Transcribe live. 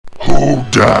Who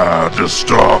dare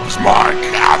disturbs my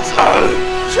castle?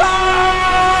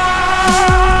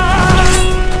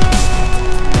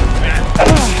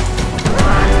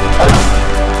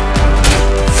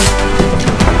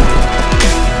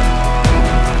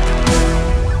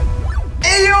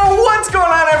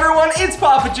 It's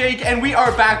Papa Jake, and we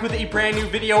are back with a brand new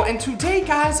video. And today,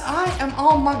 guys, I am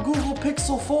on my Google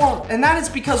Pixel 4, and that is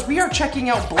because we are checking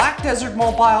out Black Desert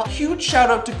Mobile. Huge shout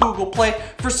out to Google Play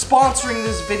for sponsoring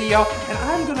this video, and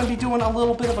I'm gonna be doing a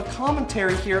little bit of a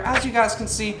commentary here. As you guys can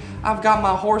see, I've got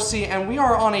my horsey, and we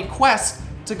are on a quest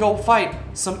to go fight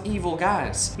some evil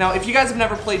guys. Now, if you guys have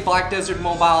never played Black Desert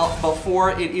Mobile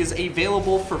before, it is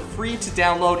available for free to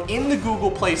download in the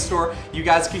Google Play Store. You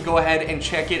guys can go ahead and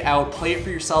check it out, play it for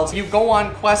yourselves. You go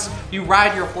on quests, you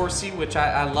ride your horsey, which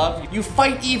I love. You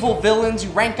fight evil villains,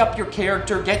 you rank up your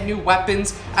character, get new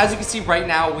weapons. As you can see right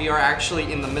now, we are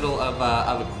actually in the middle of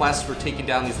a quest. We're taking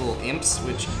down these little imps,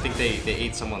 which I think they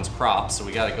ate someone's crops, so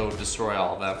we gotta go destroy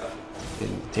all of them.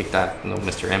 Take that, no,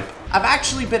 Mr. Imp. I've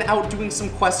actually been out doing some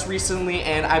quests recently,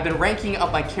 and I've been ranking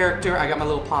up my character. I got my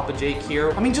little Papa Jake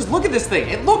here. I mean, just look at this thing.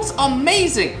 It looks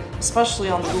amazing, especially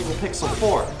on the Google Pixel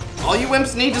 4. All you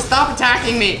imps need to stop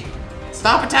attacking me.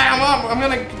 Stop attacking. I'm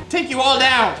gonna take you all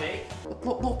down.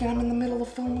 Look, I'm in the middle of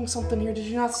filming something here. Did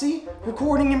you not see?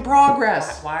 Recording in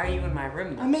progress. Why are you in my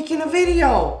room? I'm making a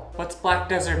video. What's Black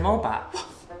Desert Mobile?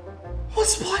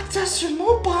 What's Black Desert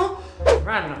Mobile? I'm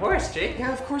riding a horse, Jake.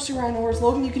 Yeah, of course you're riding a horse,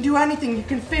 Logan. You can do anything. You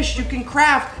can fish, you can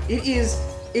craft. It is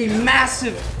a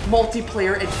massive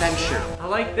multiplayer adventure. I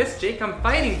like this, Jake. I'm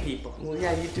fighting people. Well,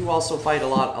 yeah, you do also fight a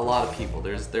lot of people.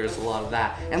 There's a lot of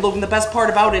that. And Logan, the best part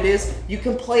about it is you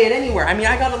can play it anywhere. I mean,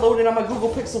 I got it loaded on my Google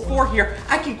Pixel 4 here.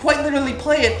 I can quite literally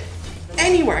play it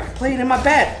anywhere. I could play it in my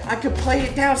bed. I could play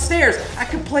it downstairs. I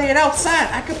could play it outside.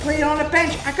 I could play it on a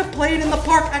bench. I could play it in the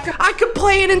park. I could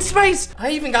play it in space.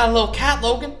 I even got a little cat,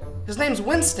 Logan. His name's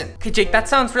Winston. Okay, Jake, that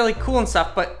sounds really cool and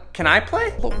stuff, but can I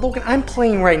play? Logan, I'm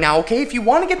playing right now, okay? If you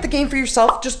want to get the game for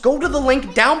yourself, just go to the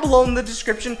link down below in the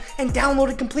description and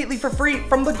download it completely for free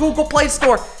from the Google Play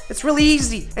Store. It's really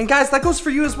easy. And guys, that goes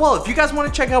for you as well. If you guys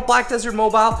want to check out Black Desert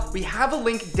Mobile, we have a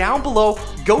link down below.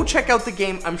 Go check out the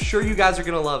game. I'm sure you guys are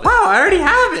gonna love it. Wow, I already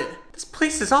have it. This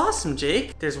place is awesome,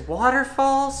 Jake. There's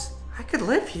waterfalls. I could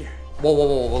live here. Whoa,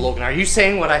 Logan, are you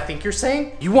saying what I think you're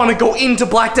saying? You want to go into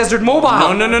Black Desert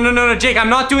Mobile? No, Jake, I'm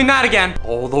not doing that again.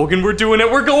 Oh, Logan, we're doing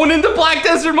it. We're going into Black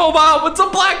Desert Mobile. It's a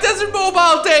Black Desert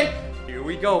Mobile day. Here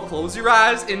we go. Close your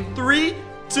eyes in 3,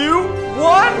 2, 1.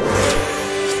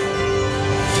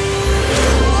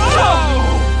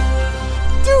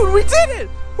 Whoa! Dude, we did it.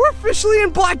 We're officially in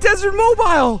Black Desert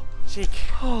Mobile. Jake.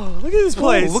 Oh, look at this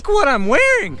place. Whoa, look what I'm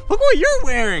wearing. Look what you're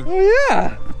wearing. Oh,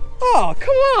 yeah. Oh,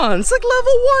 come on. It's like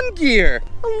level 1 gear.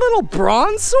 A little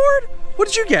bronze sword? What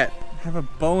did you get? I have a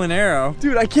bow and arrow.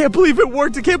 Dude, I can't believe it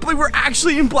worked. I can't believe we're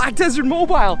actually in Black Desert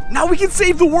Mobile. Now we can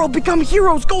save the world, become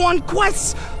heroes, go on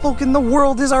quests. Logan, the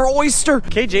world is our oyster.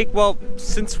 Okay, Jake, well,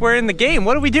 since we're in the game,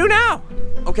 what do we do now?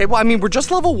 Okay, well, I mean, we're just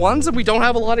level 1s and we don't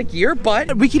have a lot of gear,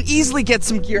 but we can easily get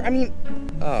some gear. I mean,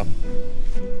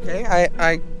 okay,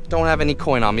 I don't have any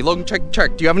coin on me. Logan,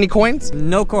 check. Do you have any coins?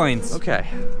 No coins. Okay.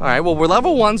 All right, well, we're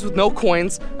level 1s with no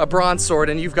coins, a bronze sword,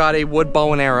 and you've got a wood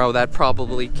bow and arrow that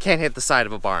probably can't hit the side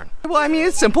of a barn. Well, I mean,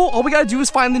 it's simple. All we gotta do is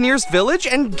find the nearest village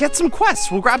and get some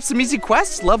quests. We'll grab some easy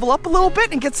quests, level up a little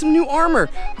bit, and get some new armor.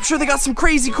 I'm sure they got some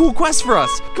crazy cool quests for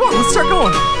us. Come on, let's start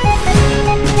going.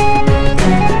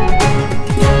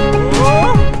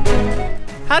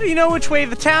 How do you know which way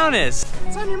the town is?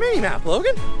 It's on your mini-map,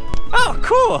 Logan. Oh,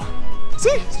 cool. See,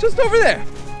 it's just over there.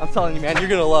 I'm telling you, man, you're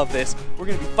gonna love this. We're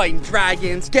gonna be fighting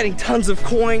dragons, getting tons of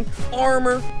coin,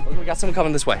 armor. Look, we got someone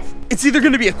coming this way. It's either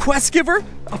gonna be a quest giver,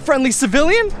 a friendly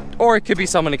civilian, or it could be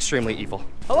someone extremely evil.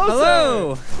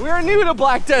 Hello, sir. We're new to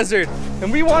Black Desert,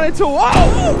 and we wanted to,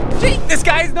 whoa! Jake, this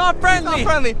guy's not friendly. He's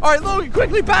not friendly. All right, Logan,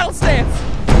 quickly battle stance.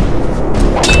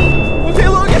 Okay,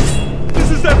 Logan,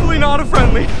 this is definitely not a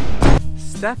friendly.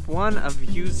 Step 1 of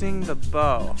using the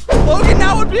bow. Logan,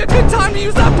 now would be a good time to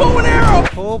use that bow and arrow.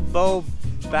 Pull bow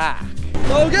back.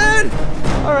 Logan!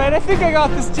 All right, I think I got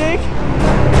this, Jake.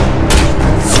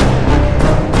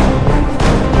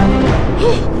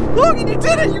 Logan, you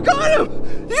did it! You got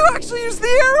him! You actually used the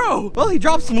arrow! Well, he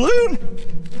dropped some loot.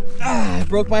 I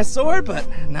broke my sword, but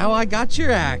now I got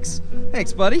your axe.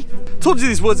 Thanks, buddy. Told you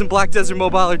these woods in Black Desert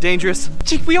Mobile are dangerous.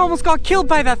 Jake, we almost got killed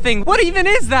by that thing. What even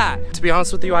is that? To be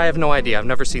honest with you, I have no idea. I've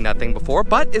never seen that thing before,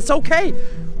 but it's okay.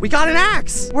 We got an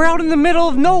axe. We're out in the middle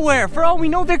of nowhere. For all we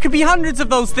know, there could be hundreds of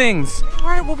those things. All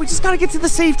right, well, we just gotta get to the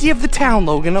safety of the town,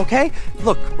 Logan, okay?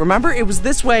 Look, remember, it was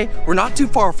this way. We're not too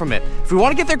far from it. If we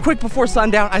wanna get there quick before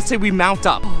sundown, I say we mount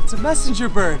up. Oh, it's a messenger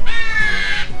bird.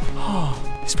 Oh,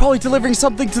 he's probably delivering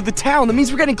something to the town. That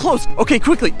means we're getting close. Okay,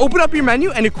 quickly, open up your menu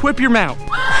and equip your mount.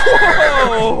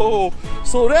 Whoa!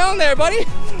 Slow down there, buddy.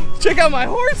 Check out my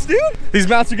horse, dude. These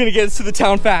mounts are gonna get us to the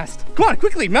town fast. Come on,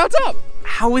 quickly, mount up.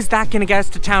 How is that gonna get us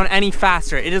to town any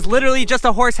faster? It is literally just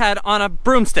a horse head on a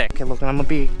broomstick. Okay, Logan, I'm gonna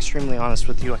be extremely honest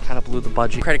with you. I kind of blew the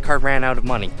budget. Credit card ran out of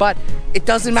money, but it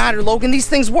doesn't matter, Logan. These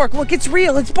things work. Look, it's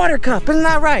real. It's Buttercup. Isn't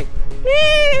that right?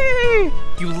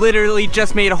 You literally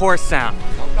just made a horse sound.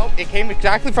 No, it came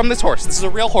exactly from this horse. This is a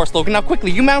real horse, Logan. Now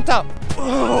quickly, you mount up.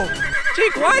 Oh.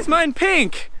 Jake, why is mine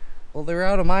pink? Well, they were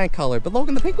out of my color, but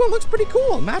Logan, the pink one looks pretty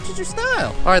cool. It matches your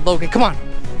style. All right, Logan, come on.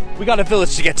 We got a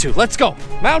village to get to. Let's go.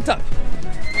 Mount up.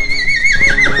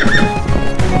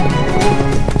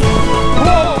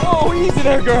 Whoa, whoa, easy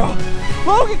there, girl.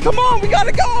 Logan, come on, we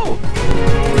gotta go.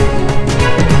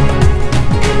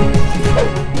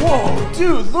 Whoa,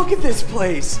 dude, look at this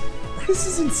place. This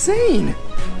is insane.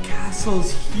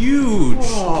 Castle's huge.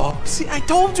 Whoa, see, I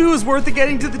told you it was worth it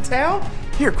getting to the town.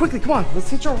 Here, quickly, come on, let's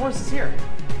hitch our horses here.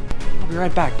 I'll be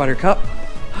right back, Buttercup.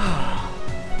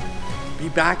 Be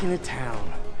back in the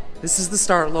town. This is the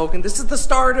start, Logan. This is the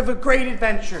start of a great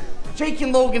adventure. Jake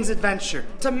and Logan's adventure.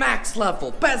 To max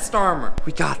level, best armor.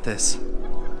 We got this.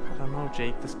 I don't know,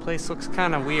 Jake. This place looks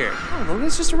kind of weird. Oh, Logan,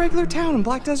 it's just a regular town in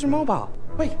Black Desert Mobile.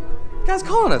 Wait, the guy's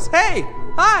calling us. Hey,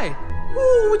 hi.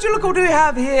 Ooh, would you look what we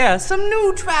have here? Some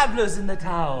new travelers in the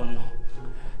town.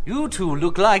 You two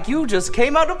look like you just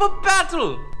came out of a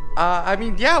battle. I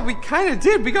mean, yeah, we kind of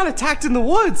did. We got attacked in the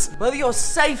woods. Well, you're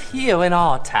safe here in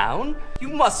our town. You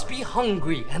must be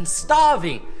hungry and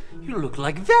starving. You look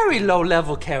like very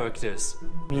low-level characters.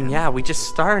 I mean, yeah, we just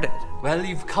started. Well,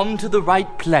 you've come to the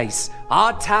right place.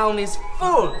 Our town is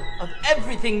full of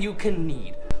everything you can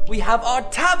need. We have our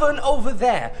tavern over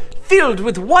there, filled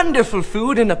with wonderful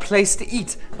food and a place to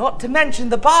eat. Not to mention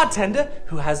the bartender,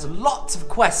 who has lots of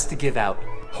quests to give out.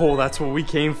 Oh, that's what we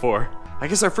came for. I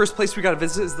guess our first place we gotta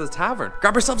visit is the tavern.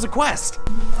 Grab ourselves a quest.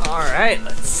 All right,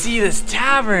 let's see this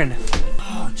tavern.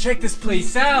 Oh, check this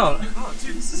place out. Oh,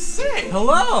 dude, this is sick.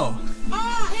 Hello.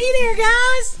 Oh, hey there,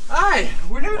 guys. Hi,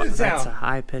 we're new to That's a town.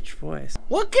 high-pitched voice.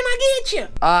 What can I get you?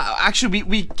 Actually,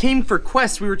 we came for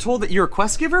quests. We were told that you're a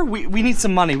quest giver. We need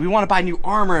some money. We want to buy new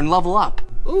armor and level up.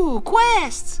 Ooh,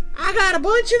 quests. I got a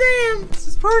bunch of them. This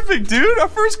is perfect, dude. Our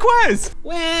first quest.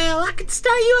 Well, I could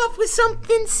start you off with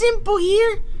something simple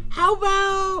here. How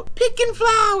about picking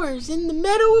flowers in the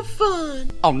meadow of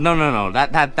fun? Oh, no.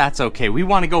 That's okay. We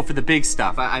want to go for the big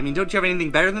stuff. I mean, don't you have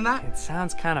anything better than that? It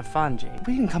sounds kind of fun, Jake.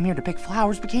 We didn't come here to pick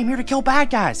flowers. We came here to kill bad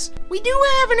guys. We do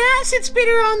have an acid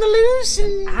spitter on the loose,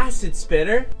 and Acid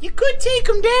spitter? you could take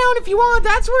him down if you want.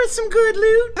 That's worth some good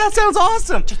loot. That sounds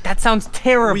awesome. That sounds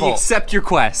terrible. We accept your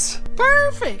quest.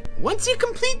 Perfect. Once you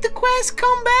complete the quest,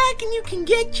 come back and you can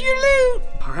get your loot.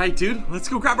 All right, dude. Let's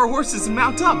go grab our horses and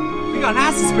mount up. We got an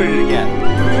acid spitter to get.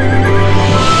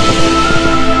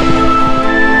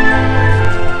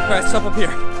 All right, stop up here.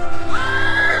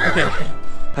 Okay.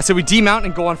 I said we demount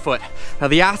and go on foot. Now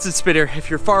the acid spitter, if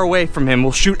you're far away from him,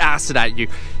 will shoot acid at you.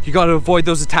 You gotta avoid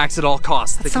those attacks at all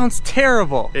costs. That sounds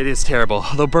terrible. It is terrible.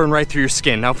 They'll burn right through your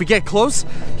skin. Now if we get close,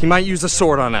 he might use a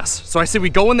sword on us. So I say we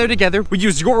go in there together, we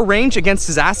use your range against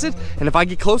his acid, and if I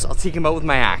get close, I'll take him out with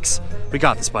my axe. We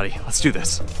got this, buddy. Let's do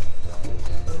this.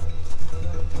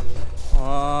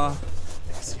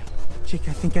 Jake,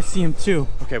 I think I see him too.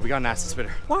 Okay, we got an acid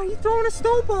spitter. Why are you throwing a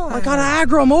snowball? I gotta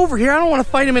aggro him over here. I don't want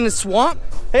to fight him in his swamp.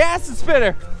 Hey, acid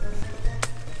spitter.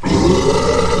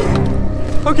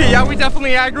 Okay, yeah, we definitely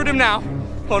aggroed him now.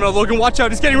 Oh no, Logan, watch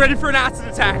out. He's getting ready for an acid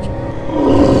attack.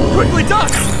 Quickly, duck.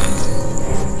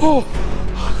 Oh,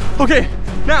 okay.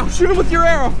 Now, shoot him with your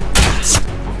arrow.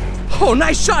 Oh,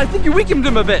 nice shot. I think you weakened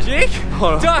him a bit. Jake,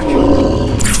 duck.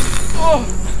 Oh.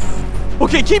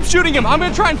 Okay, keep shooting him. I'm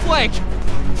gonna try and flank.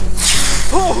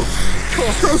 Oh,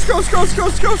 gross.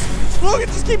 Logan,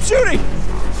 just keep shooting.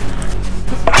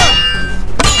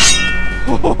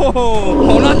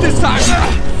 Oh, not this time.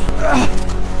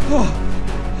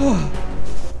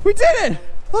 We did it.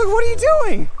 Look, what are you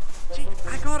doing? Jake,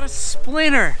 I got a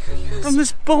splinter from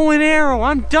this bow and arrow.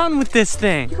 I'm done with this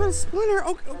thing. You got a splinter?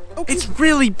 Okay. It's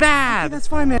really bad. Okay, that's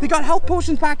fine, man. They got health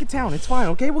potions back in town. It's fine,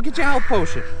 okay? We'll get you a health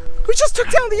potion. We just took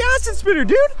down the acid spinner,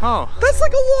 dude. Oh. That's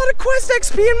like a lot of quest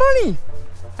XP and money.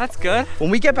 That's good. When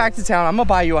we get back to town, I'm gonna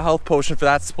buy you a health potion for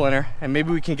that splinter, and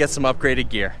maybe we can get some upgraded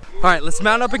gear. All right, let's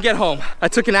mount up and get home. I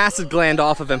took an acid gland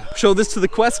off of him. Show this to the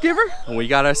quest giver, and we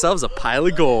got ourselves a pile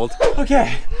of gold.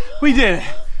 Okay, we did it.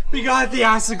 We got the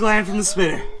acid gland from the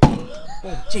spinner.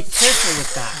 Jake, careful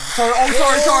with that. Sorry, oh,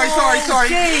 sorry.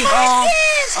 Jake.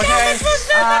 Okay.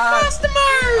 Customers.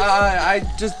 I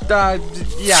just,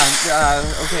 yeah,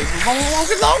 okay.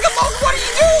 Logan, what are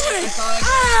you doing?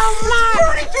 Oh my!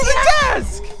 Burning through the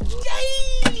desk!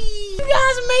 You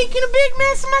guys are making a big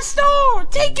mess of my store.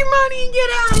 Take your money and get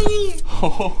out of here.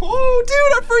 Oh,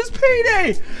 dude, our first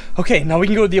payday! Okay, now we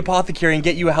can go to the apothecary and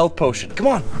get you a health potion. Come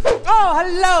on. Oh,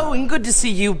 hello, and good to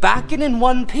see you back and in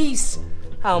one piece.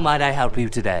 How might I help you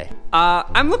today?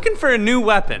 I'm looking for a new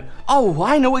weapon. Oh,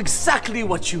 I know exactly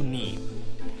what you need.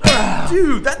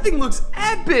 Dude, that thing looks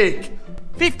epic!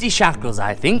 50 shackles,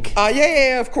 I think.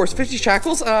 Yeah, of course, 50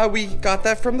 shackles. We got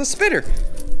that from the spitter.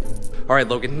 All right,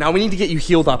 Logan, now we need to get you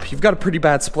healed up. You've got a pretty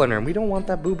bad splinter, and we don't want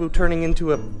that boo-boo turning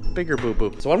into a bigger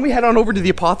boo-boo. So why don't we head on over to the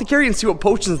apothecary and see what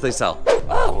potions they sell?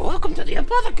 Oh, welcome to the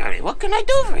apothecary. What can I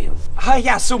do for you?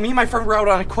 Yeah, so me and my friend were out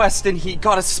on a quest, and he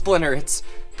got a splinter. It's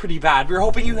pretty bad. We were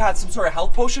hoping you had some sort of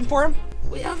health potion for him.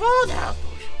 We have all the health potions.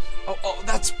 Oh,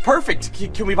 that's perfect.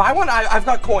 Can we buy one? I've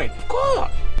got coin. Of course.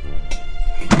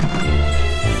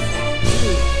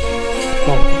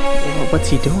 Whoa, what's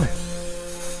he doing?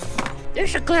 This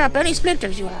should clear up any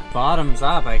splinters you have. Bottoms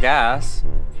up, I guess.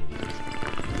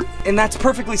 And that's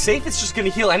perfectly safe? It's just gonna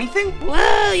heal anything?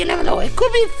 Well, you never know. It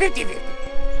could be 50-50.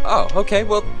 Oh, okay.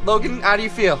 Well, Logan, how do you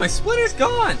feel? My splinter's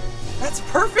gone. That's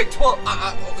perfect. Well,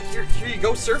 here you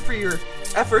go, sir, for your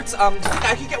efforts.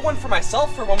 I could get one for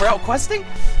myself for when we're out questing.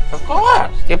 Of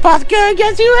course. The apothecary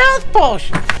gets you a health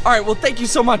potion. All right, well, thank you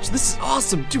so much. This is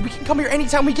awesome. Dude, we can come here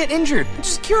anytime we get injured and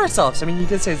just cure ourselves. I mean, he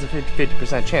did say it's a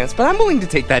 50% chance, but I'm willing to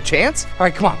take that chance. All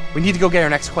right, come on. We need to go get our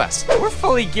next quest. We're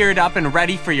fully geared up and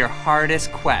ready for your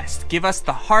hardest quest. Give us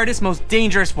the hardest, most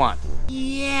dangerous one.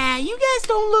 Yeah, you guys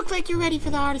don't look like you're ready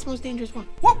for the hardest, most dangerous one.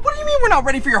 What do you mean we're not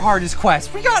ready for your hardest quest?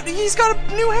 He's got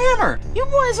a new hammer. You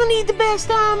boys will need the best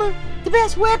armor, the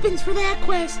best weapons for that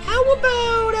quest. How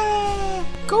about,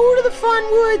 go to the fun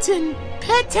woods and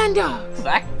pet 10 dogs?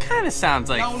 That kind of sounds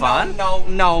like fun.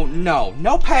 No.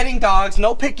 No petting dogs,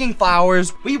 no picking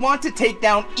flowers. We want to take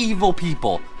down evil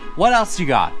people. What else you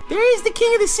got? There is the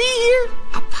king of the sea here,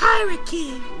 a pirate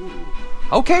king.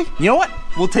 Okay, you know what?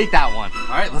 We'll take that one.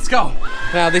 All right, let's go.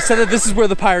 Now, they said that this is where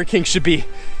the Pirate King should be.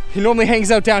 He normally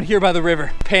hangs out down here by the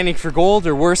river, panning for gold,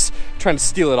 or worse, trying to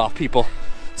steal it off people.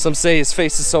 Some say his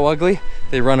face is so ugly,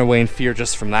 they run away in fear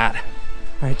just from that.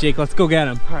 All right, Jake, let's go get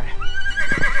him. All right.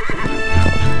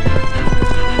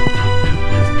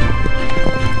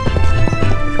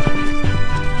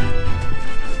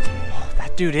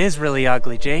 That dude is really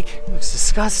ugly, Jake. He looks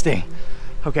disgusting.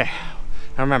 Okay,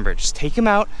 now remember, just take him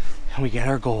out, and we get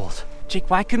our gold. Jake,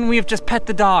 why couldn't we have just pet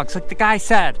the dogs like the guy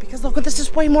said? Because look, this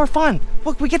is way more fun.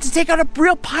 Look, we get to take out a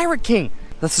real pirate king.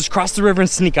 Let's just cross the river and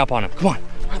sneak up on him. Come on.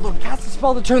 All right, look, cast a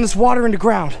spell to turn this water into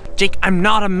ground. Jake, I'm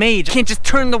not a mage. I can't just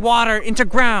turn the water into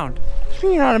ground. What do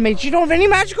you mean you're not a mage? You don't have any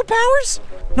magical powers?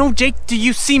 No, Jake, do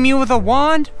you see me with a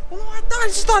wand? Well, no, I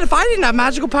just thought if I didn't have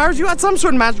magical powers, you had some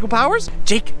sort of magical powers.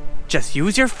 Jake, just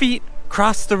use your feet,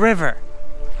 cross the river.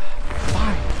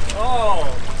 Fine.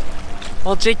 Oh.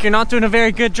 Well, Jake, you're not doing a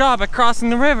very good job at crossing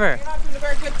the river. You're not doing a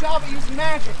very good job at using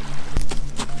magic.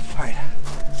 All right,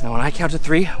 now when I count to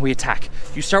 3, we attack.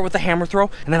 You start with the hammer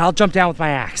throw, and then I'll jump down with my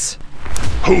axe.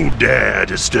 Who dare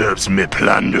disturbs me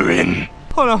plundering?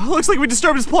 Oh no, looks like we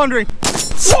disturbed his plundering.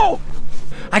 Whoa!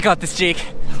 I got this, Jake.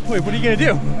 Wait, what are you gonna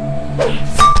do? Look,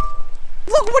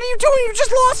 what are you doing? You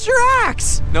just lost your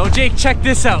axe. No, Jake, check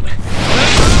this out.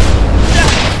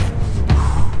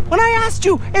 When I asked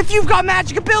you if you've got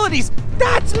magic abilities,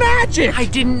 that's magic! I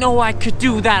didn't know I could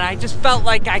do that. I just felt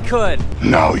like I could.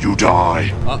 Now you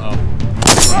die. Uh-oh.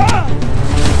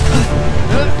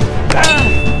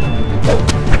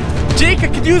 Jake, I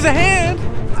could use a hand.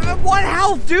 I'm at 1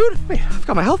 health, dude. Wait, I've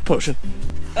got my health potion.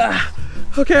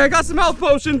 Okay, I got some health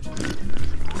potion.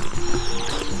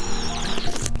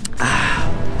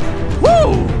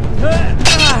 Woo!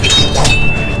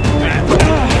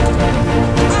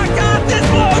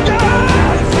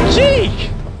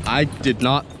 Jake! I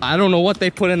don't know what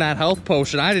they put in that health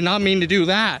potion. I did not mean to do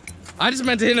that. I just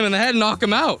meant to hit him in the head and knock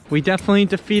him out. We definitely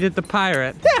defeated the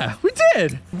pirate. Yeah, we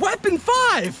did. Weapon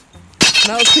 5.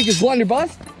 Now let's take his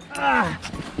blunderbuss.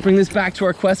 Bring this back to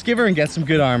our quest giver and get some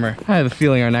good armor. I have a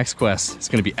feeling our next quest is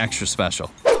gonna be extra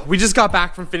special. We just got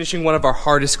back from finishing one of our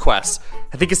hardest quests.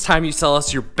 I think it's time you sell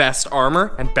us your best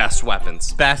armor and best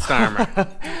weapons. Best armor.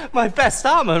 My best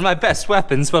armor and my best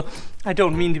weapons. Well, I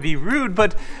don't mean to be rude,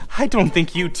 but I don't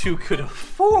think you two could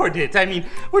afford it. I mean,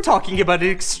 we're talking about an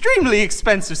extremely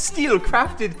expensive steel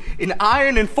crafted in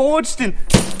iron and forged in...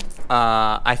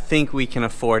 I think we can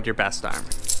afford your best armor.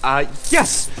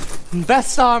 Yes.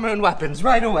 Best armor and weapons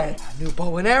right away. A new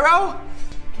bow and arrow.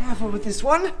 Careful with this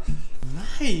one.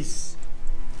 Nice.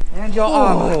 And your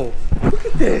armor. Look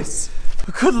at this.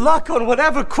 Good luck on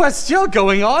whatever quest you're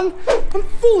going on. I'm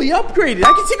fully upgraded.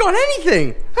 I can take on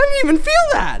anything. I didn't even feel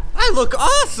that. I look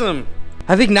awesome.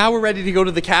 I think now we're ready to go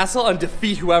to the castle and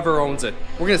defeat whoever owns it.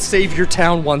 We're gonna save your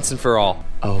town once and for all.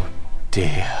 Oh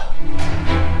dear.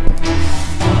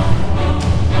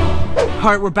 All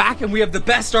right, we're back and we have the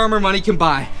best armor money can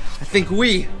buy. I think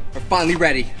we are finally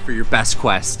ready for your best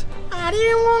quest. I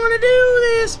didn't want to do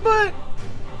this, but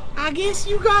I guess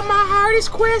you got my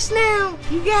hardest quest now.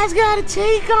 You guys gotta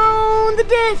take on the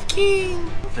Death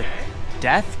King. The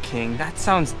Death King? That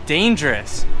sounds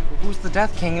dangerous. Who's the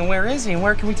Death King and where is he and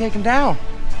where can we take him down?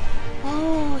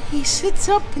 Oh, he sits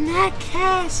up in that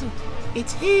castle.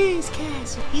 It's his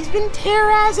castle. He's been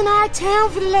terrorizing our town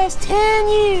for the last 10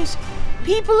 years.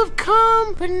 People have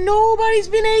come, but nobody's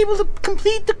been able to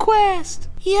complete the quest.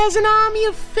 He has an army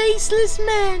of faceless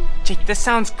men. Jake, this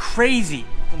sounds crazy.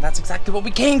 And that's exactly what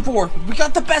we came for. We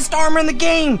got the best armor in the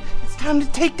game. It's time to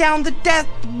take down the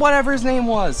whatever his name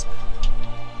was.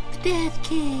 The Death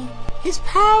King. His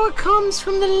power comes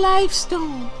from the Life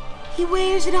Stone. He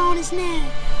wears it on his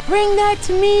neck. Bring that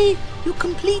to me, you'll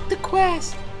complete the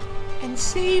quest and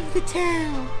save the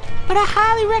town. But I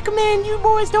highly recommend you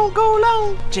boys don't go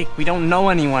alone. Jake, we don't know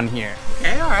anyone here.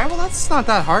 Okay, all right, well that's not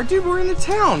that hard, dude. We're in the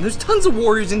town. There's tons of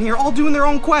warriors in here all doing their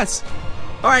own quests.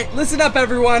 All right, listen up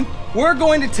everyone. We're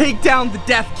going to take down the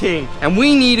Death King and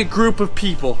we need a group of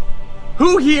people.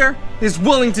 Who here is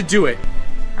willing to do it?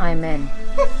 I'm in.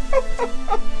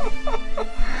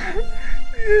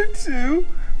 You two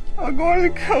are going to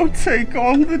go take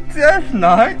on the Death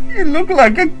Knight. You look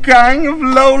like a gang of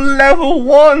low-level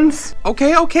ones.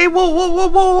 Okay,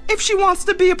 whoa. If she wants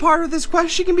to be a part of this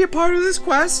quest, she can be a part of this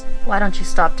quest. Why don't you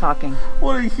stop talking?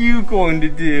 What are you going to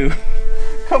do?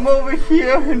 Come over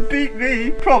here and beat me?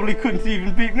 Probably couldn't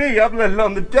even beat me up, let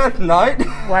alone the Death Knight.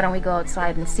 Why don't we go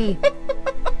outside and see?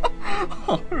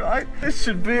 Alright, this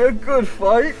should be a good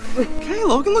fight. Okay,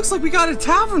 Logan, looks like we got a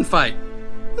tavern fight.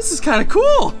 This is kind of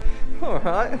cool.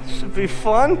 Alright, should be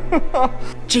fun.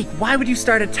 Jake, why would you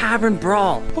start a tavern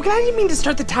brawl? Well, I didn't mean to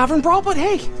start the tavern brawl, but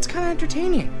hey, it's kind of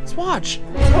entertaining. Let's watch.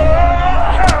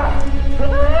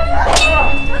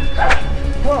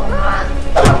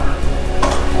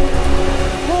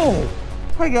 Oh,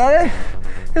 I got it.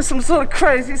 It's some sort of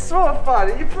crazy sword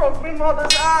fighter. You broke me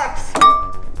mother's axe.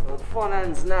 Well, the fun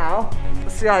ends now.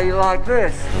 Let's see how you like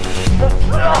this.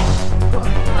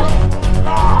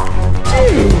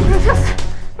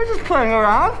 We're just playing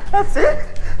around. That's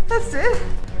it.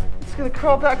 It's gonna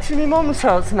crawl back to me mama's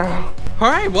house now. All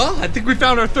right, well, I think we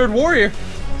found our third warrior.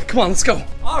 Come on, let's go.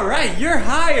 All right, you're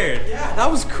hired. Yeah,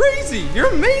 that was crazy. You're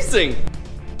amazing.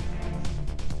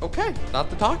 Okay,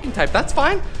 not the talking type. That's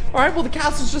fine. All right, well, the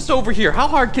castle's just over here. How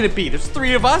hard can it be? There's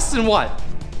 3 of us and what?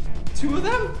 2 of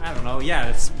them? I don't know. Yeah,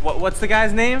 it's what's the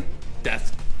guy's name?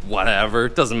 That's whatever.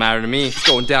 It doesn't matter to me. It's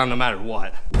going down no matter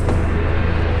what.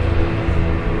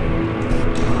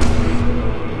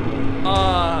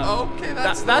 Okay,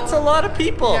 That's a lot of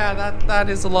people. Yeah, that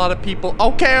is a lot of people.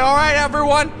 Okay, all right,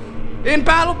 everyone. In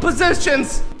battle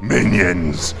positions.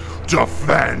 Minions,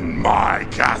 defend my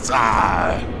castle.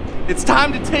 It's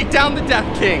time to take down the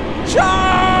Death King. Charge!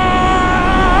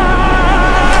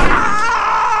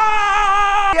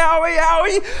 Yowie,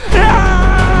 yowie!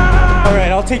 Yeah! All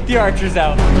right, I'll take the archers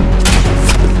out.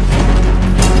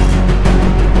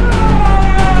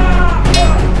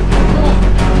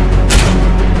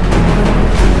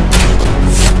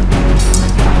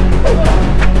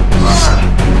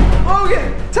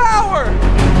 Logan, tower!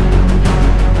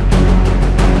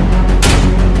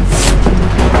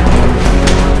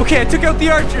 Okay, I took out the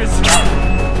archers.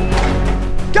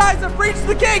 Guys, I've reached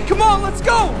the gate. Come on, let's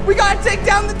go. We gotta take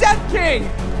down the Death King.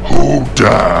 Who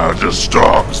dare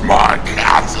disturbs my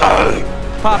castle?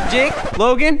 Pop Jake,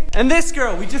 Logan, and this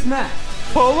girl we just met.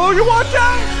 Oh, Logan, watch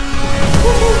out!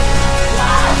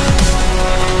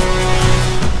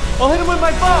 I'll hit him with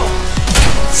my bow.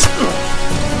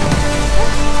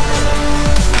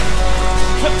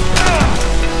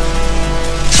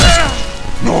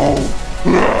 No.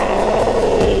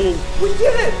 We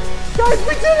did it! Guys,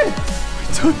 we did it! We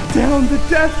took down the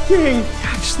Death King! We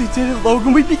actually did it,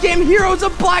 Logan. We became heroes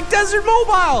of Black Desert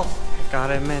Mobile!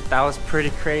 Gotta admit, that was pretty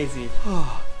crazy.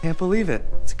 Oh, can't believe it.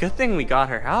 It's a good thing we got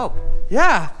her help.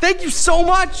 Yeah, thank you so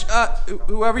much,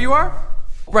 whoever you are.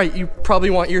 Right, you probably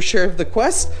want your share of the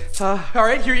quest. All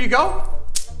right, here you go.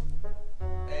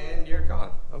 And you're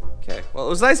gone. Okay, well, it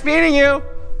was nice meeting you.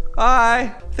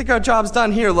 Bye. I think our job's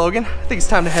done here, Logan. I think it's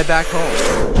time to head back home.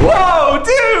 Whoa,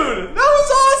 dude! That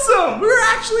was awesome! We were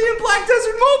actually in Black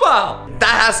Desert Mobile.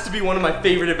 That has to be one of my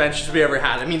favorite adventures we ever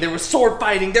had. I mean, there was sword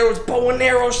fighting, there was bow and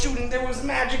arrow shooting, there was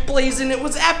magic blazing, it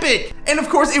was epic. And of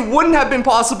course, it wouldn't have been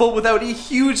possible without a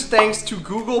huge thanks to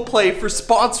Google Play for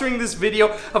sponsoring this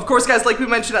video. Of course, guys, like we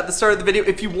mentioned at the start of the video,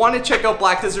 if you want to check out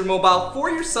Black Desert Mobile for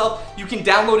yourself, you can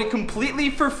download it completely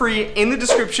for free in the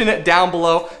description down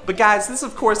below. But guys, this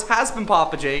of course has been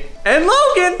Papa Jake and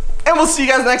Logan, and we'll see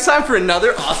you guys next time for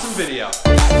another awesome video.